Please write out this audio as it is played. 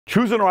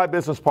Choosing the right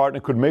business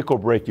partner could make or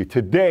break you.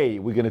 Today,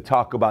 we're going to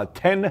talk about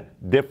 10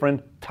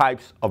 different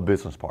types of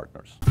business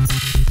partners.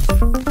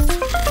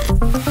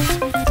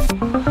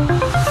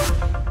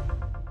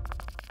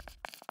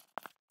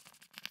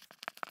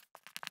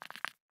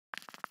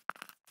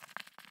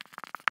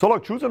 So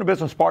look, choosing a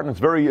business partner is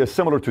very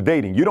similar to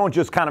dating. You don't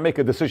just kind of make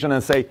a decision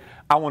and say,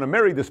 I want to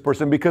marry this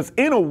person, because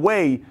in a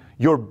way,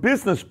 your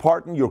business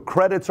partner, your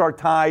credits are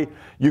tied.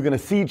 You're going to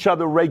see each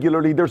other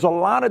regularly. There's a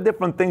lot of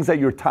different things that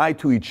you're tied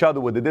to each other,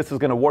 whether this is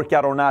going to work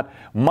out or not.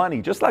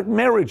 Money, just like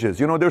marriages.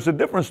 You know, there's a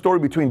different story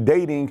between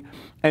dating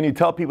and you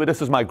tell people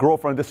this is my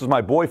girlfriend, this is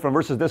my boyfriend,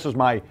 versus this is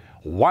my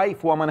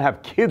wife who I'm going to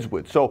have kids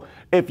with. So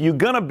if you're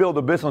going to build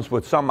a business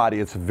with somebody,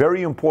 it's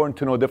very important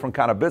to know different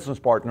kind of business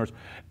partners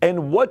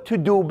and what to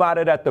do about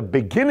it at the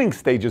beginning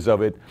stages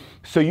of it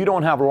so you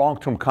don't have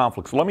long-term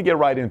conflicts. So let me get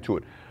right into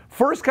it.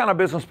 First kind of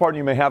business partner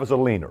you may have is a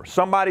leaner.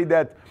 Somebody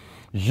that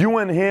you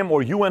and him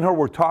or you and her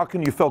were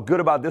talking, you felt good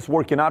about this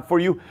working out for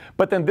you,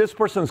 but then this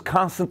person's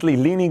constantly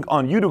leaning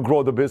on you to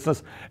grow the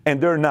business and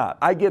they're not.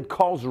 I get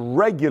calls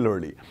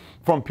regularly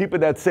from people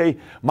that say,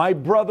 my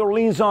brother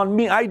leans on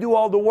me, I do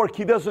all the work,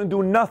 he doesn't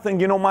do nothing.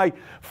 You know, my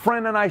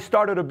friend and I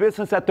started a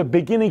business. At the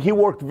beginning, he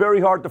worked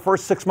very hard the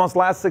first 6 months,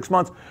 last 6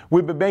 months,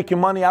 we've been making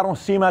money. I don't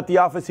see him at the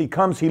office, he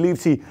comes, he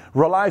leaves, he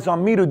relies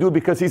on me to do it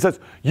because he says,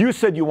 you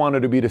said you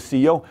wanted to be the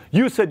CEO,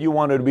 you said you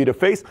wanted to be the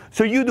face,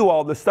 so you do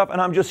all this stuff and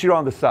I'm just here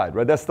on the side,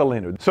 right? That's the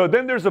leaner. So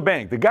then there's the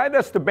bank. The guy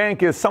that's the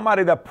bank is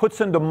somebody that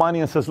puts in the money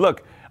and says,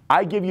 look,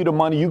 I give you the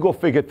money, you go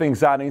figure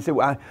things out. And you say,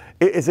 well,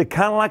 is it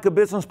kind of like a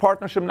business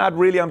partnership? Not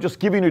really, I'm just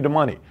giving you the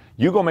money.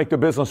 You go make the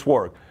business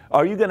work.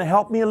 Are you going to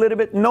help me a little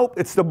bit? Nope,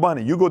 it's the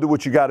money. You go do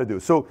what you got to do.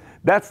 So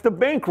that's the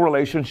bank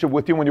relationship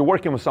with you when you're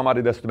working with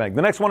somebody that's the bank.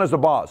 The next one is the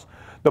boss.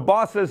 The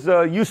boss is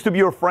used to be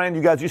your friend.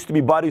 You guys used to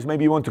be buddies.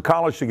 Maybe you went to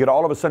college together.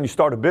 All of a sudden you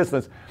start a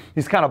business.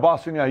 He's kind of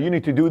bossing you. You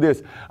need to do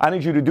this. I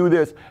need you to do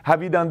this.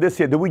 Have you done this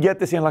yet? Did we get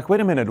this? And you're like, wait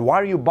a minute. Why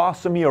are you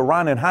bossing me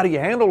around? And how do you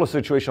handle a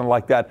situation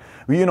like that?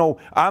 You know,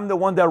 I'm the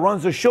one that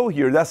runs the show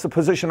here. That's the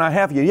position I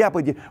have here. Yeah,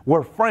 but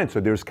we're friends. So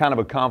there's kind of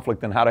a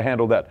conflict in how to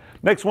handle that.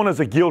 Next one is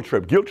a guilt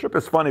trip. Guilt trip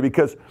is funny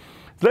because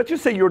let's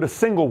just say you're the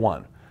single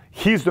one.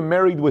 He's the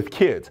married with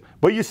kids,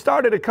 but you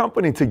started a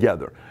company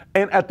together.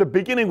 And at the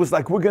beginning it was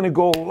like, we're going to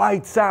go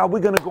lights out. We're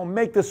going to go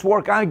make this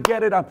work. I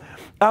get it.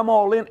 I'm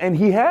all in. And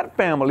he had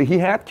family. He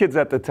had kids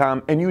at the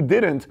time and you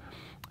didn't.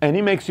 And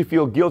he makes you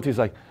feel guilty. He's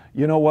like,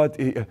 you know what?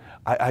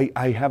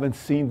 I haven't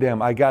seen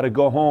them. I got to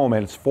go home.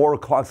 And it's 4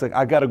 o'clock. It's like,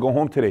 I got to go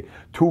home today.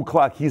 2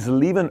 o'clock. He's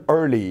leaving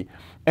early.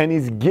 And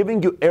he's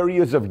giving you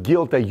areas of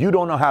guilt that you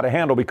don't know how to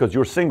handle because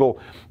you're single.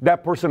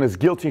 That person is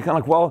guilty. You're kind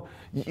of like, well,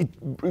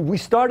 we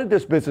started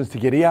this business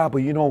together. Yeah, but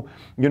you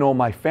know,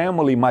 my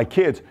family, my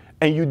kids,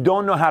 and you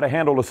don't know how to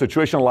handle a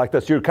situation like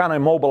this. You're kind of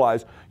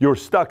immobilized. You're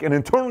stuck. And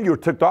internally, you're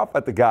ticked off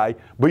at the guy,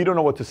 but you don't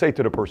know what to say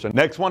to the person.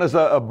 Next one is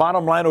a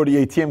bottom line or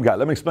the ATM guy.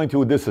 Let me explain to you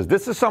what this is.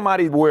 This is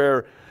somebody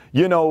where,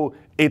 you know,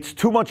 it's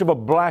too much of a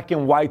black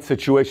and white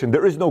situation.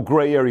 There is no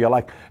gray area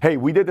like, hey,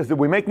 we did this. Did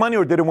we make money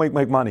or didn't we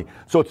make money?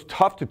 So it's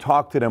tough to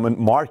talk to them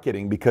in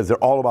marketing because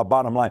they're all about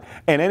bottom line.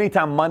 And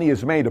anytime money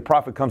is made, the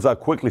profit comes out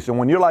quickly. So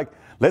when you're like,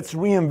 let's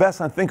reinvest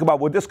and think about,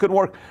 well, this could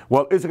work.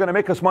 Well, is it going to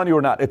make us money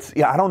or not?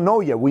 I don't know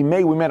yet. We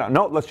may not.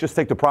 No, let's just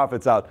take the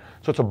profits out.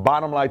 So it's a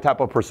bottom line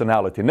type of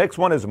personality. Next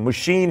one is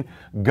machine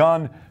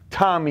gun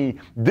Tommy.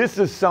 This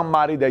is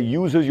somebody that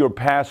uses your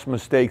past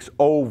mistakes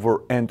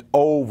over and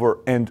over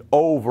and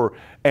over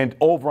and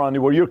over on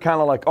you, where you're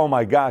kind of like, oh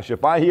my gosh,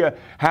 if I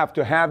have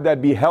to have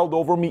that be held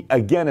over me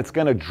again, it's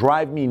going to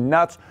drive me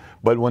nuts.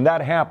 But when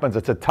that happens,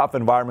 it's a tough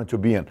environment to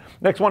be in.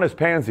 Next one is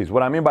pansies.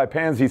 What I mean by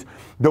pansies,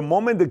 the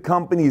moment the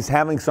company is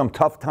having some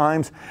tough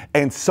times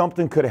and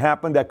something could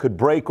happen that could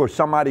break or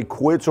somebody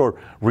quits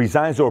or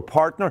resigns or a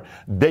partner,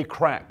 they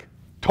crack.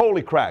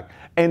 Totally crack.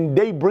 And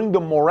they bring the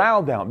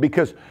morale down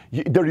because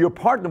they're your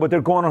partner, but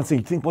they're going on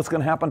saying, you think what's going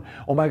to happen?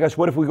 Oh my gosh,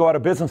 what if we go out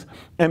of business?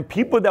 And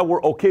people that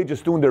were okay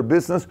just doing their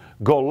business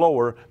go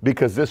lower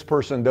because this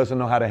person doesn't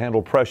know how to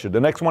handle pressure.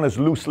 The next one is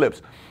loose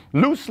lips.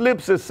 Loose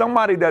lips is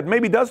somebody that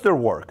maybe does their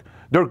work.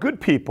 They're good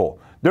people.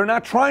 They're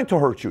not trying to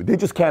hurt you. They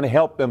just can't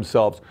help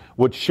themselves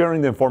with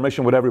sharing the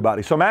information with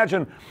everybody. So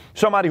imagine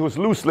somebody who's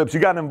loose lips.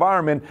 You got an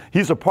environment.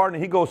 He's a partner.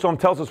 He goes home,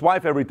 tells his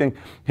wife everything.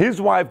 His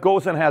wife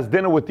goes and has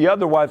dinner with the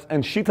other wives,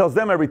 and she tells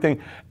them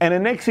everything. And the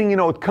next thing you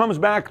know, it comes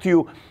back to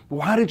you.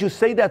 Why did you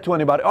say that to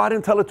anybody? Oh, I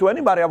didn't tell it to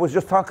anybody. I was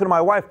just talking to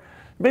my wife.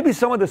 Maybe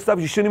some of the stuff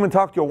you shouldn't even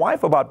talk to your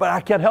wife about, but I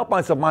can't help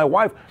myself. My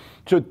wife,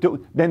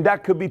 then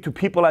that could be to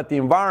people at the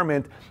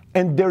environment,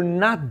 and they're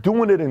not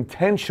doing it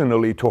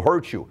intentionally to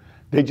hurt you.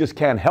 They just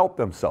can't help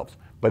themselves.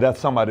 But that's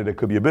somebody that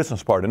could be a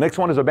business partner. Next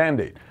one is a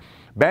Band-Aid.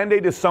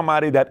 Band-Aid is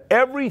somebody that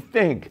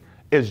everything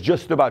is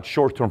just about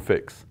short-term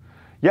fix.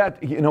 Yeah,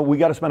 you know, we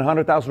got to spend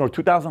 $100,000 or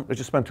 $2,000. Let's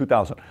just spend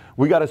 $2,000.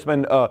 We got to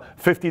spend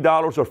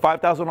 $50 or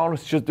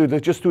 $5,000. Just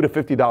do the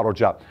 $50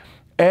 job.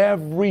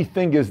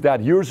 Everything is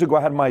that. Years ago,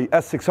 I had my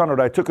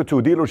S600. I took it to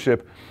a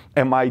dealership,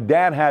 and my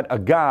dad had a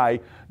guy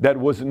that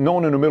was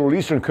known in the Middle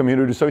Eastern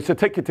community. So he said,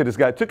 take it to this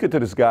guy. I took it to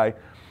this guy.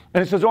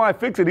 And he says, oh, I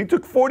fixed it. He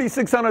took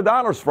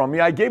 $4,600 from me.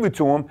 I gave it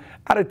to him.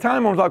 At a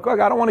time, I was like, look,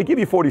 I don't want to give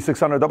you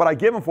 $4,600, but I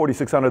gave him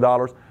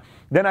 $4,600.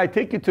 Then I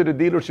take it to the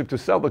dealership to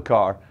sell the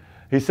car.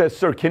 He says,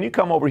 sir, can you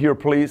come over here,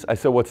 please? I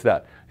said, what's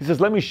that? He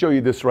says, let me show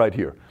you this right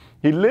here.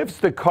 He lifts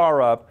the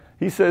car up.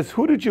 He says,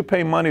 who did you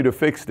pay money to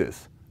fix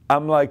this?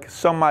 I'm like,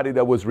 somebody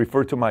that was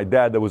referred to my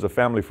dad that was a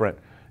family friend.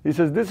 He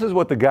says, this is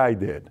what the guy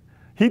did.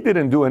 He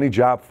didn't do any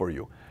job for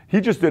you.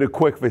 He just did a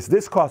quick fix.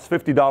 This costs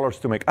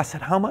 $50 to make. I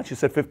said, how much? He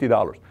said,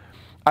 $50.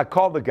 I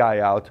called the guy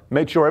out,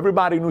 made sure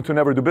everybody knew to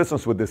never do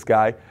business with this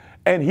guy,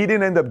 and he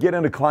didn't end up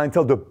getting the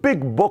clientele. The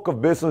big book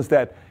of business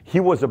that he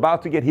was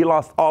about to get, he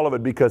lost all of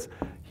it because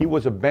he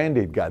was a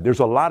Band-Aid guy. There's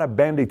a lot of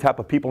Band-Aid type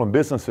of people in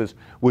businesses,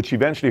 which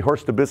eventually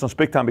hurts the business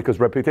big time because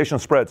reputation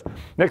spreads.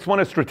 Next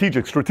one is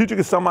strategic. Strategic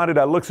is somebody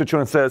that looks at you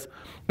and says,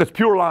 it's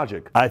pure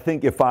logic. I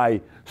think if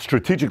I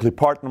strategically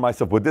partner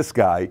myself with this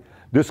guy,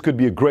 this could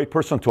be a great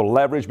person to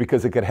leverage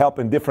because it could help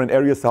in different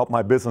areas to help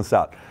my business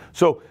out.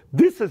 So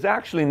this is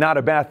actually not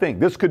a bad thing.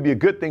 This could be a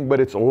good thing, but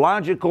it's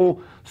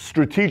logical,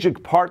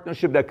 strategic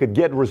partnership that could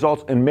get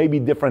results in maybe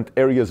different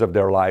areas of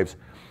their lives.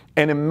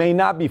 And it may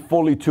not be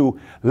fully to,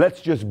 let's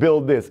just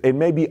build this. It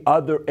may be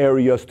other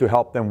areas to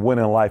help them win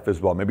in life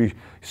as well. Maybe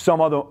some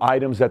other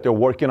items that they're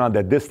working on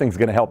that this thing's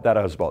going to help that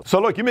as well.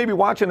 So look, you may be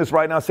watching this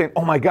right now saying,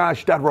 oh my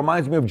gosh, that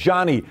reminds me of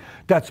Johnny.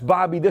 That's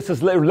Bobby. This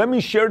is Larry. Let me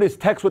share this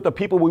text with the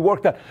people we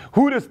worked at.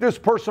 Who does this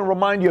person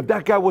remind you of?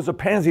 That guy was a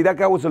pansy. That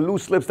guy was a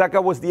loose lips. That guy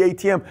was the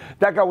ATM.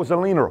 That guy was a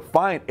leaner.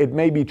 Fine, it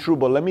may be true,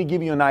 but let me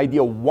give you an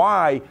idea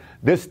why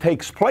this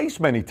takes place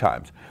many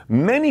times.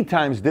 Many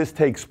times this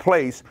takes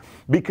place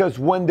because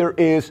when there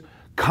is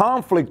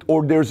conflict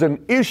or there's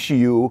an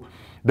issue,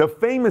 the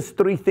famous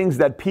three things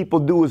that people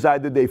do is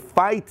either they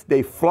fight,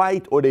 they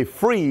flight, or they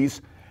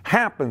freeze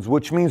happens,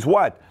 which means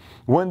what?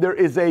 When there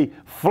is a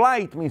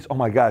flight, means, oh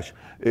my gosh,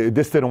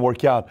 this didn't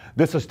work out.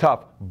 This is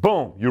tough.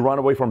 Boom, you run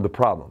away from the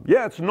problem.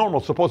 Yeah, it's normal,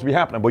 supposed to be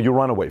happening, but you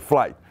run away,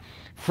 flight.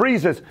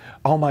 Freezes,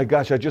 oh my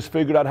gosh, I just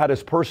figured out how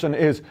this person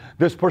is.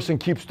 This person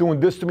keeps doing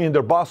this to me and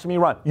they're bossing me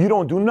around. You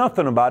don't do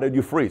nothing about it,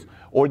 you freeze.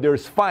 Or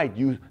there's fight,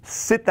 you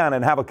sit down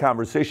and have a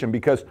conversation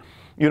because,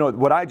 you know,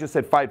 what I just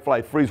said, fight,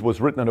 flight, freeze, was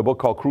written in a book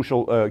called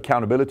Crucial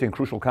Accountability and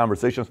Crucial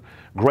Conversations.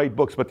 Great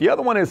books. But the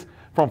other one is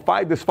from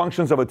 5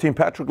 Dysfunctions of a Team.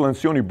 Patrick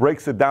Lencioni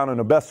breaks it down in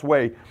the best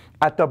way.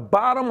 At the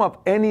bottom of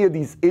any of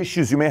these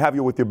issues you may have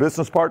with your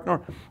business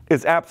partner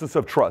is absence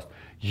of trust.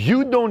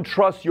 You don't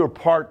trust your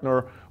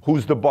partner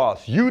who's the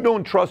boss. You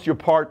don't trust your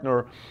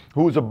partner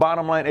who's a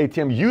bottom line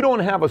ATM. You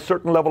don't have a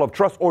certain level of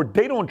trust, or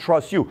they don't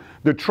trust you.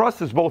 The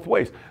trust is both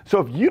ways. So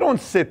if you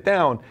don't sit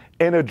down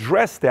and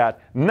address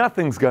that,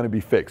 nothing's going to be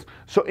fixed.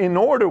 So in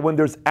order, when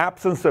there's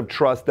absence of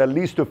trust that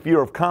leads to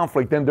fear of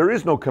conflict, then there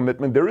is no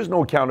commitment, there is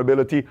no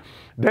accountability,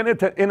 then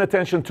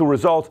inattention to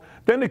results,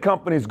 then the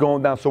company's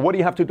going down. So what do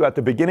you have to do at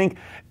the beginning?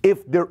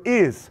 If there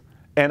is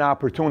an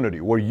opportunity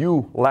where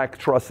you lack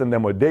trust in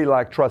them or they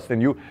lack trust in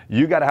you,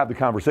 you got to have the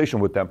conversation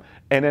with them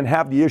and then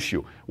have the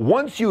issue.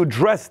 Once you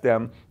address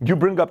them, you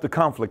bring up the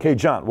conflict. Hey,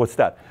 John, what's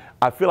that?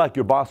 I feel like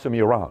you're bossing me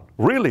around.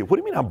 Really? What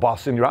do you mean I'm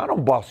bossing you around? I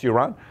don't boss you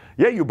around.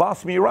 Yeah, you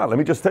boss me around. Let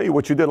me just tell you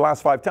what you did the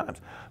last 5 times.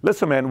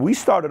 Listen, man, we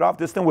started off,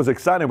 this thing was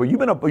exciting, but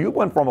you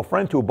went from a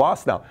friend to a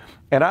boss now,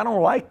 and I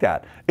don't like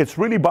that. It's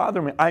really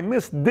bothering me. I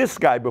missed this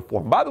guy before.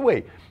 By the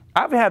way,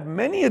 I've had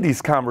many of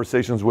these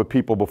conversations with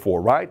people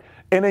before, right?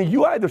 And then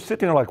you either sit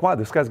there and like, wow,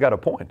 this guy's got a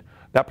point.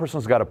 That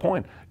person's got a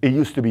point. It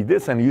used to be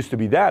this and it used to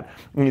be that.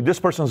 And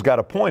this person's got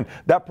a point.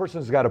 That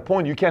person's got a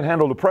point. You can't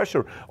handle the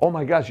pressure. Oh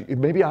my gosh,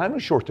 maybe I'm a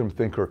short-term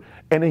thinker.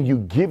 And then you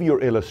give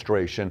your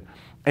illustration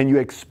and you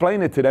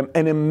explain it to them,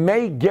 and it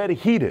may get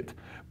heated.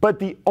 But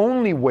the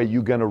only way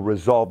you're going to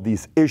resolve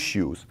these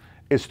issues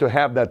is to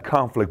have that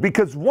conflict.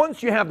 Because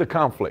once you have the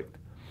conflict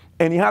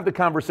and you have the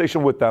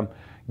conversation with them,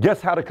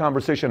 guess how the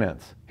conversation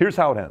ends? Here's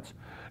how it ends.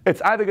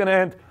 It's either going to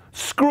end,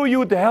 screw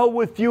you, to hell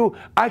with you.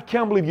 I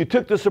can't believe you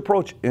took this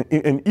approach.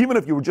 And even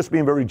if you were just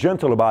being very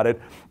gentle about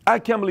it, I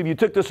can't believe you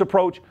took this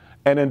approach.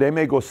 And then they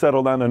may go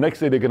settle down. The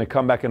next day they're going to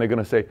come back and they're going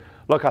to say,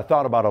 look, I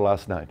thought about it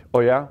last night. Oh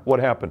yeah? What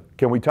happened?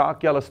 Can we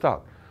talk? Yeah, let's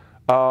talk.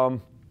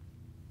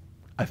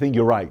 I think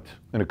you're right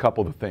in a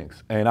couple of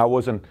things. And I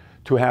wasn't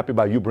too happy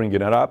about you bringing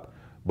it up.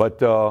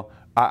 But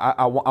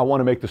I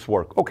want to make this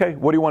work. Okay,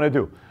 what do you want to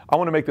do? I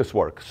want to make this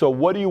work. So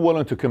what are you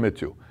willing to commit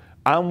to?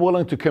 I'm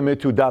willing to commit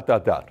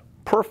to ...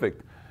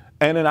 Perfect.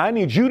 And then I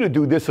need you to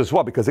do this as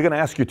well, because they're going to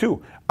ask you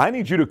too. I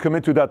need you to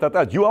commit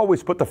to ... You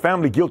always put the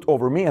family guilt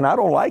over me, and I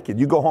don't like it.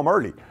 You go home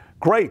early.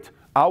 Great.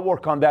 I'll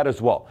work on that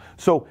as well.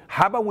 So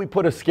how about we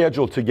put a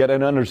schedule to get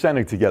an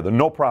understanding together?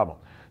 No problem.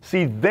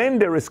 See, then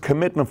there is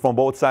commitment from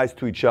both sides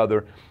to each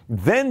other.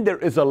 Then there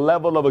is a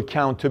level of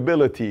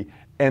accountability,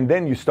 and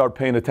then you start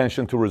paying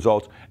attention to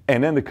results,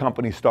 and then the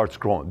company starts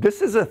growing.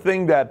 This is a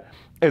thing that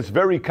is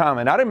very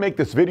common. I didn't make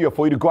this video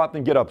for you to go out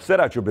and get upset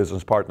at your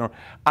business partner.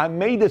 I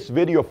made this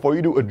video for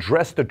you to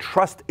address the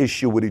trust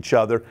issue with each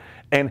other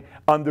and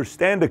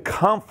understand the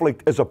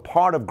conflict as a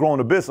part of growing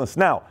a business.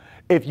 Now,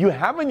 if you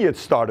haven't yet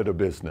started a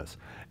business,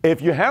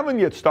 if you haven't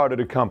yet started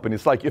a company,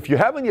 it's like if you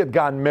haven't yet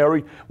gotten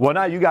married, well,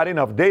 now you got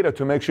enough data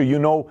to make sure you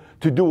know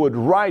to do it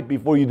right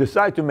before you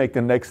decide to make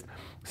the next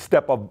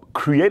step of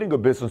creating a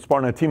business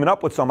partner and teaming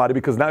up with somebody,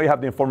 because now you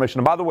have the information.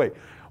 And by the way,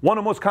 one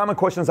of the most common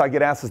questions I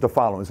get asked is the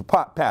following. So,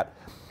 Pat,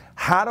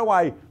 how do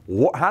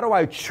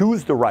I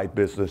choose the right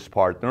business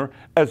partner,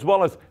 as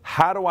well as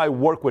how do I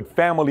work with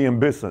family and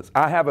business?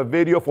 I have a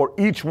video for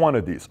each one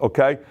of these,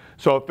 okay?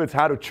 So if it's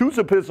how to choose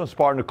a business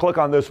partner, click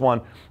on this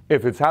one.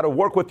 If it's how to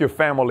work with your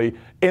family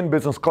in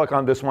business, click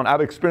on this one.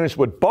 I've experienced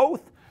with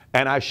both,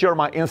 and I share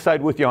my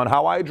insight with you on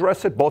how I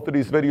address it. Both of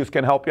these videos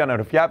can help you. And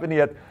if you haven't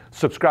yet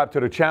subscribed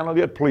to the channel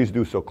yet, please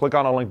do so. Click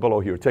on the link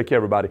below here. Take care,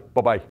 everybody.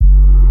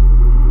 Bye-bye.